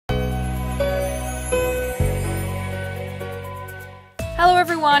Hello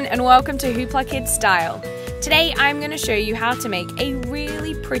everyone and welcome to HooplaKidz Style. Today I'm going to show you how to make a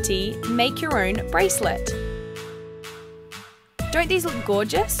really pretty make your own bracelet. Don't these look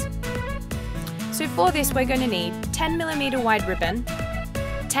gorgeous? So for this we're going to need 10mm wide ribbon,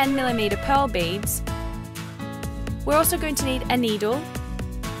 10mm pearl beads. We're also going to need a needle,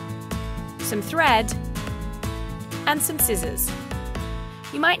 some thread and some scissors.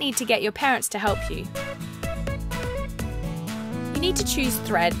 You might need to get your parents to help you. You need to choose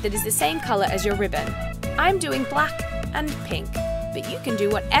thread that is the same colour as your ribbon. I'm doing black and pink, but you can do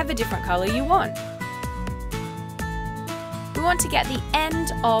whatever different colour you want. We want to get the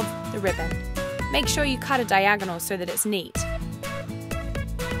end of the ribbon. Make sure you cut a diagonal so that it's neat.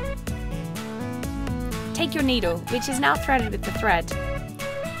 Take your needle, which is now threaded with the thread,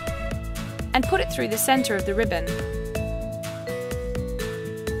 and put it through the centre of the ribbon.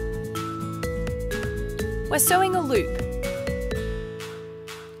 We're sewing a loop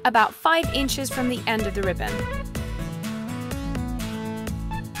about 5 inches from the end of the ribbon.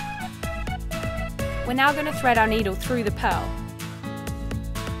 We're now going to thread our needle through the pearl.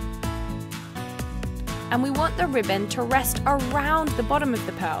 And we want the ribbon to rest around the bottom of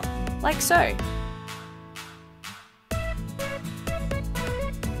the pearl, like so.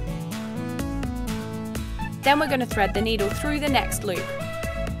 Then we're going to thread the needle through the next loop.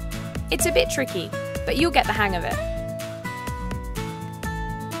 It's a bit tricky, but you'll get the hang of it.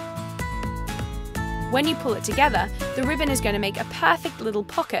 When you pull it together, the ribbon is going to make a perfect little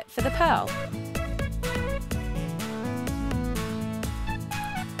pocket for the pearl.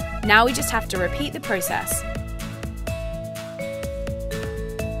 Now we just have to repeat the process.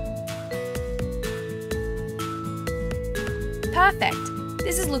 Perfect!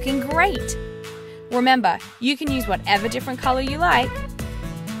 This is looking great! Remember, you can use whatever different colour you like.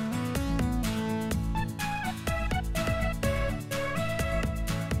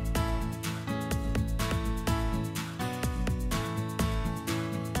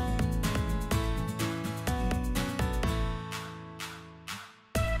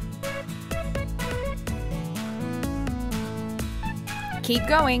 Keep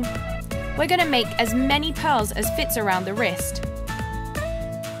going. We're going to make as many pearls as fits around the wrist.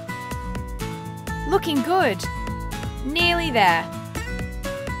 Looking good. Nearly there.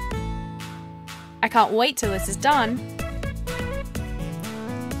 I can't wait till this is done.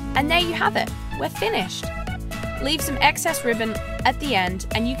 And there you have it. We're finished. Leave some excess ribbon at the end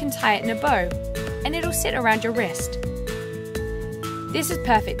and you can tie it in a bow and it'll sit around your wrist. This is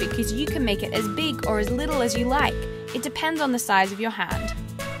perfect because you can make it as big or as little as you like. It depends on the size of your hand.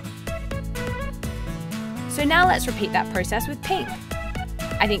 So now let's repeat that process with pink.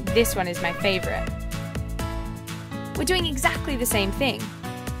 I think this one is my favourite. We're doing exactly the same thing.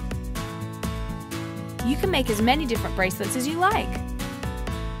 You can make as many different bracelets as you like.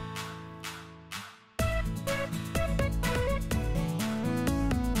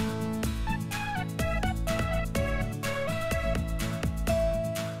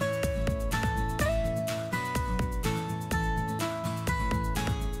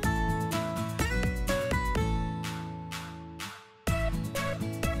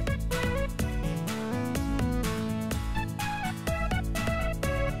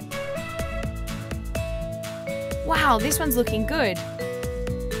 Wow, this one's looking good.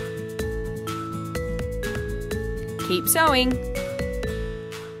 Keep sewing.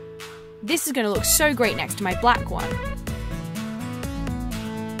 This is going to look so great next to my black one.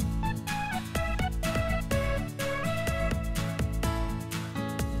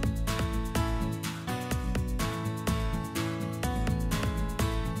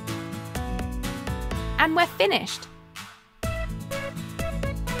 And we're finished.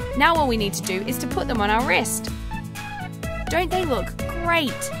 Now all we need to do is to put them on our wrist. Don't they look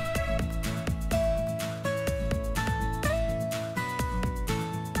great?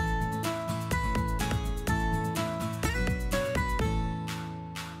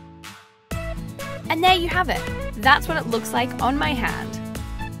 And there you have it. That's what it looks like on my hand.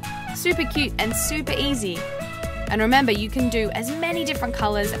 Super cute and super easy. And remember, you can do as many different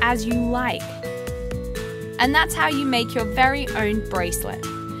colours as you like. And that's how you make your very own bracelet.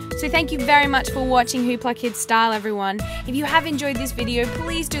 So thank you very much for watching HooplaKidz Style, everyone. If you have enjoyed this video,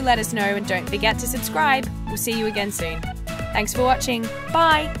 please do let us know and don't forget to subscribe. We'll see you again soon. Thanks for watching.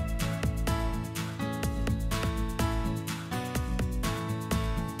 Bye!